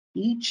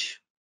 each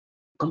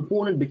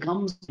component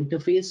becomes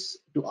interface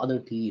to other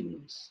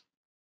teams.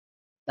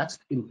 That's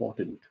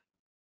important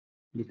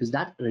because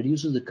that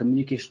reduces the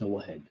communication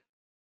overhead.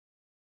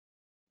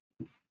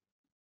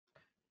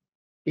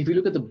 If you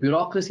look at the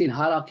bureaucracy and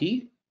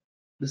hierarchy,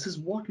 this is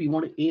what we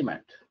want to aim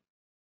at.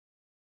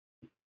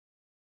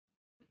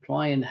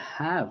 Try and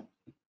have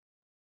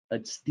a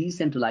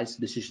decentralized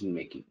decision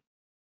making.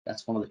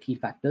 That's one of the key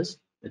factors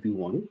that we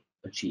want to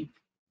achieve.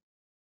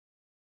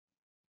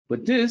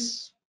 With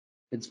this,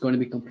 it's going to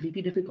be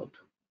completely difficult.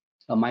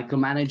 A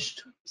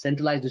micromanaged,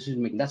 centralized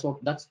decision making.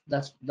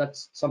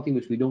 That's something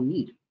which we don't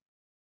need.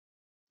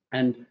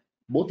 And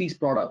both these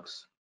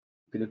products,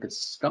 if you look at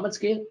Scrum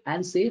Scale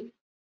and Safe,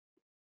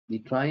 we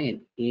try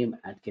and aim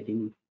at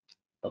getting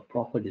a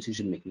proper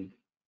decision making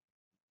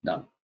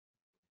done.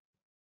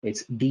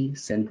 It's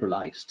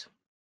decentralized.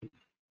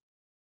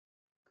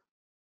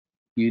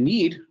 You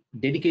need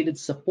dedicated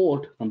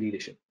support from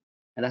leadership,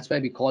 and that's why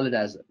we call it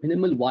as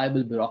minimal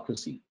viable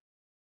bureaucracy.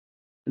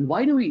 And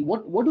why do we?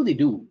 What do they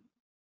do?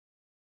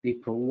 They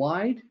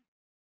provide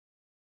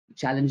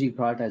challenging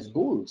prioritized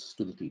goals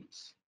to the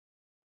teams.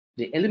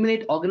 They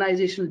eliminate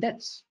organizational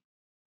debts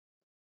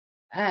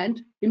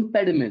and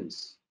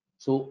impediments.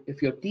 So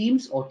if your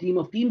teams or team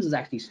of teams is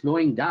actually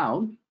slowing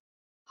down,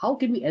 how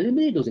can we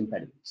eliminate those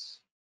impediments?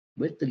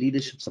 With the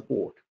leadership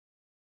support.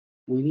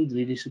 We need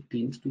leadership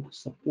teams to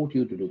support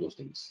you to do those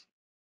things.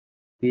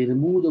 They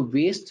remove the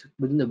waste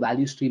within the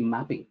value stream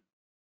mapping.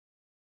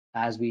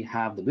 As we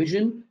have the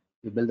vision,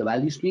 we build the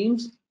value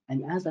streams,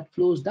 and as that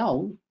flows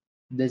down,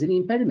 if there's any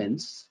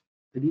impediments,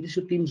 the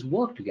leadership teams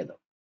work together.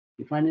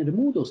 We try and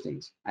remove those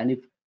things. And if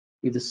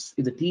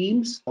the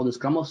teams or the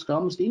Scrum of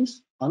Scrums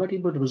teams are not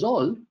able to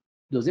resolve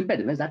those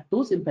impediments,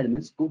 those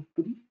impediments go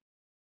to the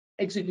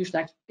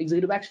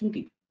executive action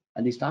team,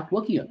 and they start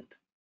working on it.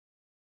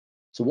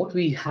 So what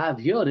we have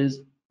here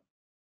is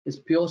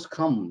pure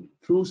Scrum,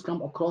 true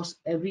Scrum across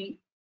every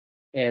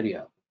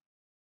area.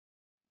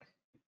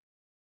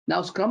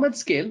 Now, Scrum at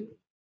Scale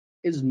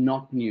is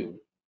not new.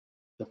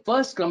 The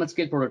first Scrum at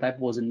Scale prototype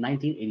was in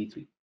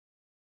 1983.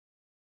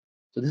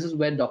 So this is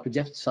where Dr.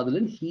 Jeff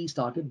Sutherland, he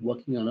started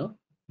working on a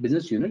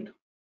business unit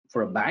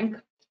for a bank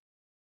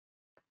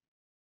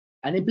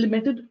and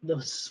implemented the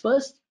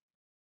first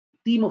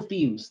team of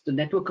teams, the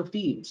network of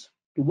teams,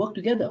 to work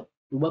together,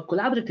 to work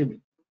collaboratively.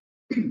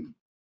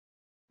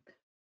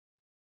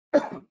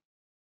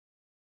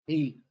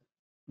 He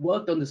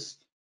worked on this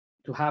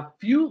to have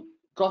few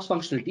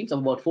cross-functional teams of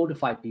about 4 to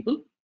 5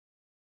 people.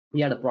 He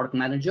had a product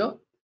manager.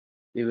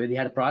 They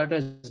had a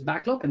prioritized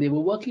backlog, and they were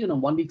working on a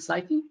 1-week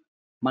cycle.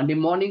 Monday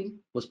morning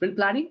was sprint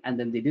planning, and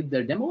then they did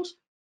their demos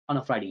on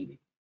a Friday evening.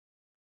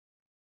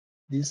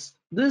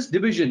 This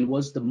division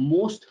was the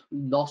most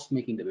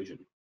loss-making division.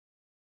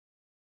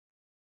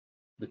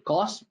 The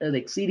cost is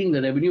exceeding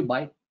the revenue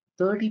by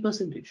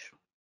 30%.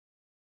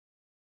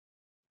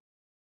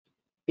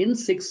 In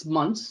 6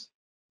 months,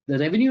 the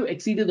revenue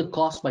exceeded the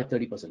cost by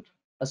 30%,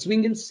 a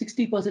swing in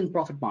 60%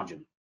 profit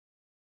margin.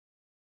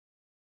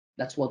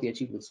 That's what they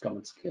achieved with Scrum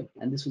at Scale.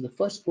 And this was the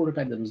first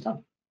prototype that was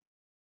done.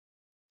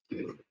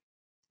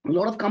 A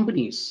lot of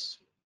companies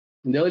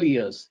in the early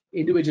years,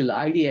 individual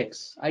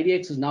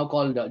IDX is now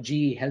called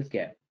GE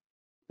Healthcare,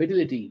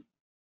 Fidelity,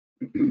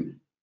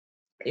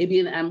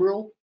 ABN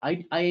AMRO,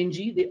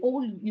 ING, they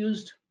all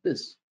used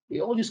this. They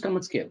all use Scrum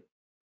at Scale.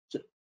 So,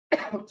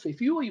 so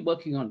if you are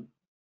working on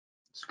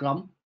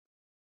Scrum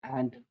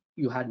and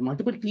you had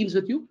multiple teams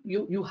with you,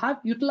 you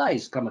have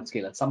utilized Scrum at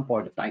Scale at some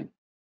point of time.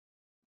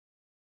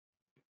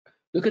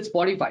 Look at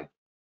Spotify.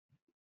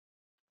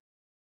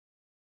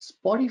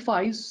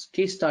 Spotify's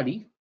case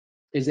study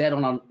is there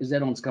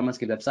on Scrum at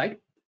Scale website,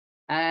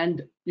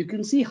 and you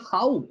can see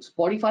how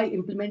Spotify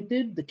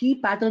implemented the key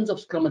patterns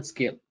of Scrum at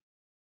Scale,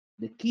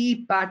 the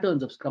key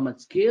patterns of Scrum at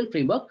Scale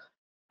framework,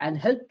 and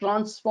helped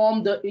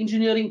transform the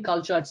engineering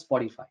culture at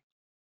Spotify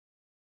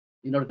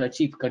in order to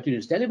achieve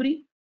continuous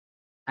delivery,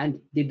 and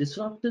they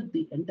disrupted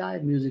the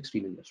entire music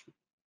stream industry.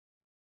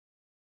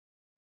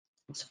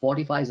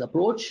 Spotify's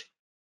approach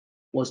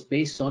was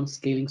based on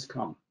scaling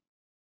Scrum.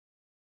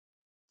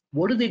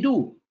 What did they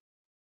do?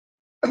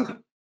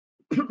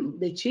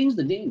 They changed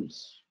the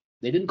names.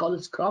 They didn't call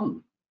it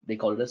Scrum. They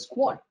called it a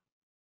squad.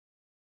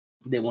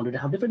 They wanted to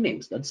have different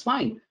names. That's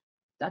fine.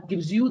 That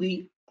gives you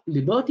the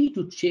liberty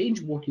to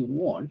change what you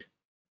want,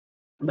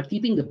 but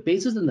keeping the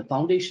basis and the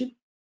foundation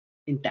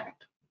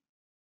intact.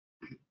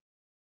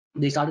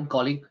 They started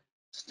calling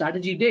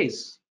strategy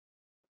days.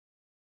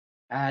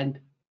 And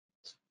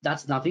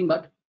that's nothing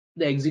but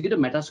the executive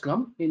meta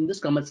Scrum in the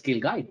Scrum at Scale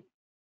guide,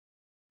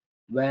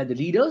 where the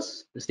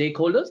leaders, the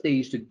stakeholders, they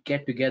used to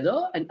get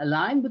together and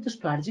align with the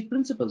strategic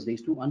principles. They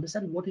used to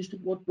understand what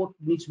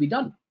needs to be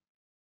done.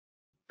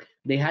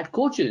 They had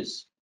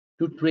coaches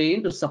to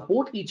train, to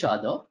support each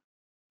other,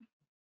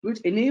 which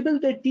enable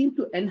their team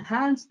to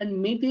enhance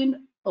and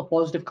maintain a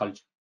positive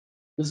culture.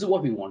 This is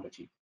what we want to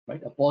achieve,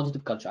 right? A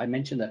positive culture. I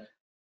mentioned that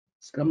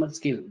Scrum at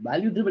Scale,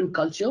 value-driven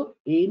culture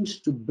aims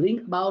to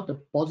bring about a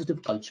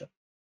positive culture.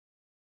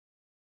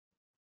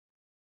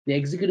 The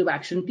executive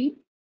action team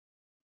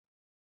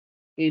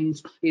in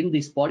the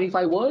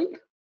Spotify world,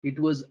 it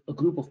was a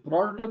group of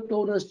product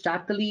owners,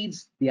 chapter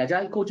leads, the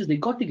agile coaches. They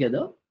got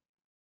together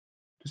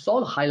to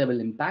solve high-level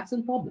impacts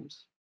and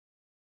problems.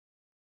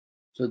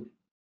 So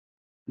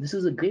this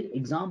is a great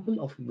example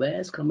of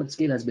where Scrum at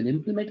Scale has been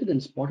implemented and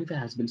Spotify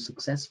has been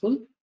successful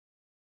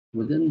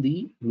within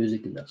the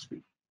music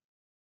industry.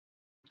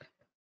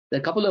 There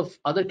are a couple of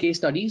other case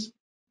studies.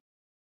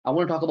 I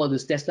want to talk about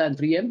this Tesla and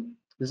 3M.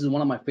 This is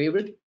one of my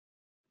favorite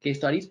case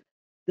studies.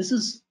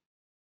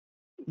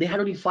 They had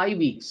only 5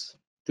 weeks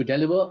to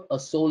deliver a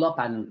solar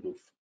panel roof.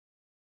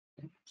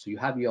 So you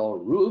have your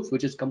roof,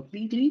 which is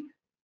completely,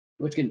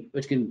 which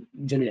can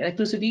generate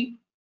electricity,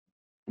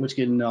 which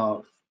can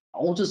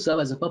also serve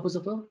as a purpose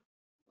of a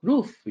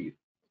roof for you.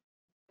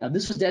 Now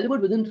this was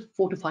delivered within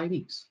 4 to 5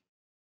 weeks.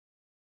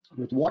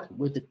 With what?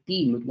 With a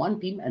team, with one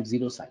team and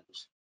 0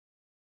 silos.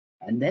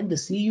 And then the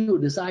CEO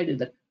decided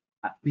that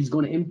he's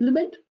going to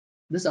implement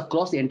this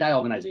across the entire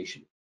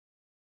organization.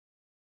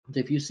 So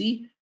if you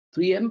see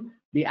 3M,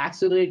 they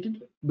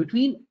accelerated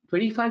between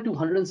 25 to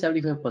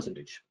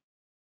 175%.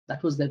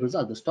 That was their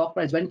result. The stock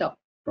price went up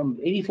from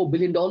 $84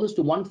 billion to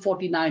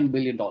 $149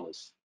 billion.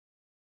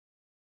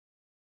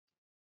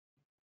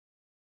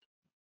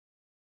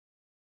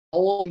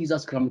 All these are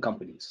Scrum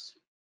companies,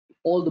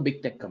 all the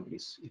big tech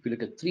companies. If you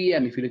look at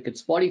 3M, if you look at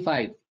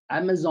Spotify,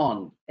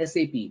 Amazon,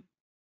 SAP,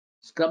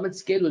 Scrum at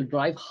Scale will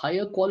drive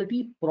higher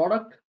quality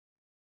product,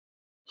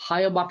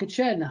 higher market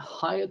share, and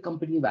higher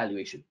company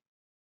valuation.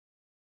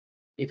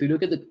 If you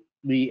look at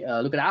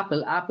look at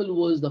Apple, Apple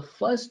was the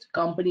first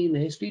company in the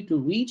history to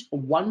reach a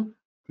 $1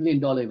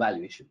 trillion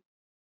valuation.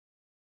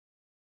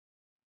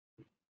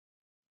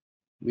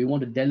 We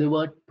want to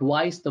deliver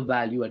twice the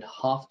value at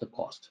half the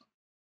cost.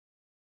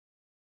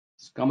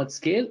 Scrum at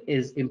Scale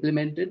is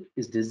implemented,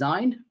 is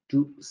designed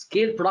to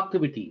scale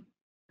productivity,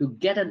 to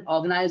get an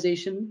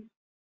organization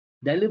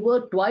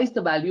deliver twice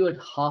the value at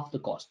half the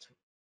cost.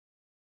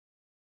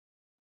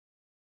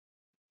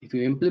 If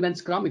you implement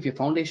Scrum, if your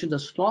foundations are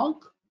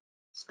strong,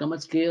 Scrum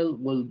at Scale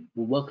will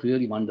work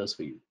really wonders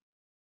for you.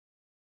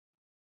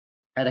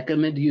 I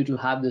recommend you to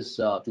have this,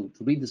 to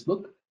read this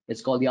book.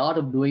 It's called The Art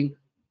of Doing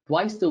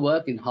Twice the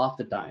Work in Half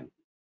the Time.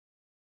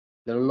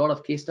 There are a lot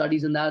of case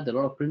studies in that. There are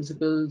a lot of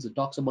principles. It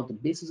talks about the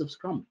basis of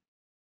Scrum.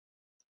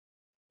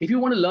 If you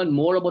want to learn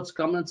more about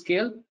Scrum at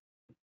Scale,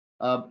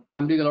 I'm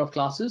doing a lot of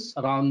classes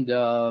around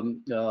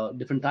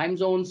different time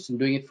zones. I'm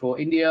doing it for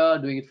India,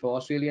 doing it for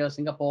Australia,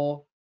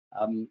 Singapore.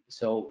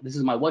 So this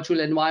is my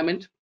virtual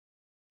environment.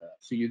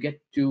 So you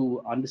get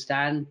to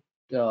understand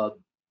the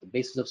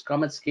basis of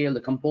Scrum at Scale,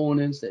 the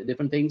components, the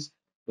different things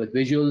with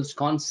visuals,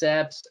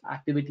 concepts,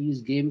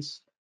 activities,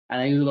 games. And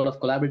I use a lot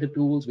of collaborative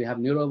tools. We have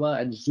Neurova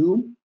and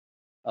Zoom.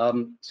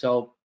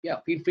 So yeah,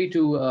 feel free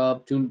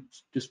to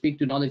speak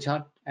to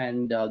KnowledgeHut,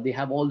 and they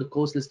have all the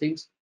course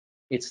listings.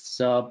 It's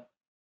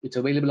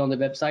available on the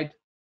website.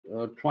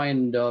 Try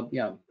and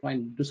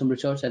do some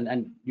research,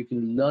 and you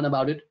can learn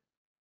about it.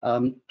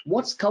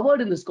 What's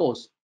covered in this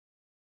course?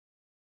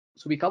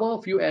 So we cover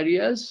a few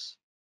areas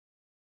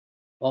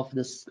of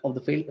the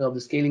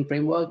scaling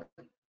framework.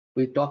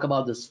 We talk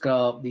about the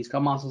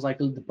Scrum Master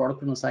cycle, the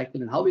product owner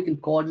cycle, and how we can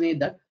coordinate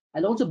that,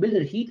 and also build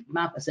a heat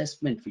map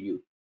assessment for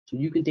you, so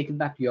you can take it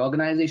back to your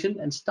organization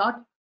and start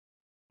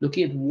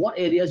looking at what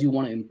areas you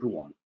want to improve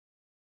on.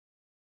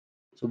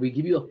 So we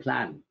give you a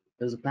plan.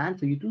 There's a plan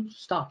for you to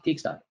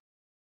kickstart.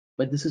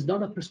 But this is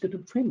not a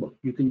prescriptive framework.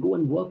 You can go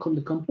and work on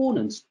the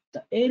components,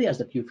 the areas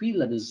that you feel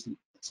that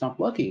it's not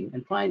working,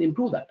 and try and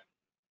improve that.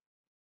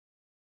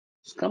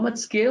 Scrum at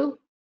Scale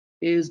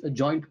is a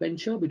joint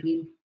venture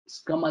between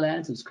Scrum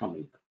Alliance and Scrum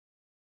Inc.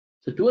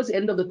 So towards the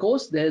end of the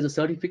course, there's a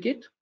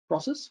certificate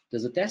process.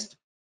 There's a test,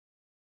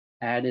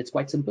 and it's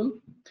quite simple.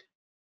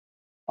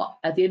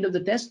 At the end of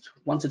the test,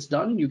 once it's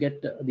done, you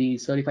get the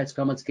certified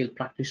Scrum at Scale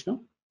practitioner.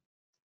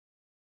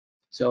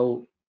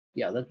 So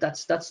yeah,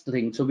 that's the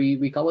thing. So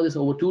we cover this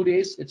over 2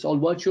 days. It's all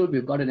virtual.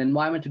 We've got an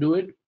environment to do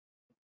it.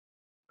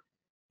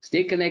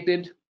 Stay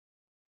connected.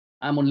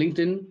 I'm on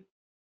LinkedIn,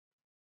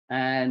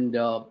 and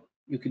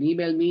you can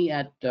email me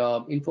at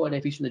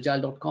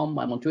info@efficientagile.com.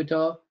 I'm on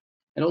Twitter,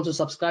 and also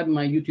subscribe to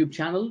my YouTube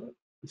channel.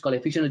 It's called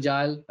Efficient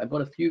Agile. I've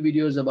got a few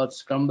videos about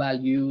Scrum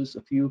values,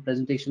 a few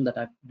presentations that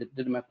I did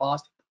in my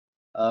past.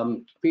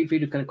 Feel free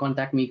to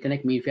contact me,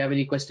 connect me. If you have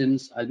any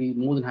questions, I'll be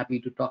more than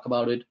happy to talk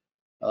about it,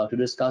 to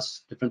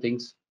discuss different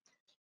things.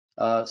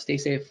 Stay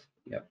safe.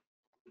 Yeah.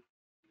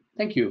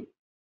 Thank you.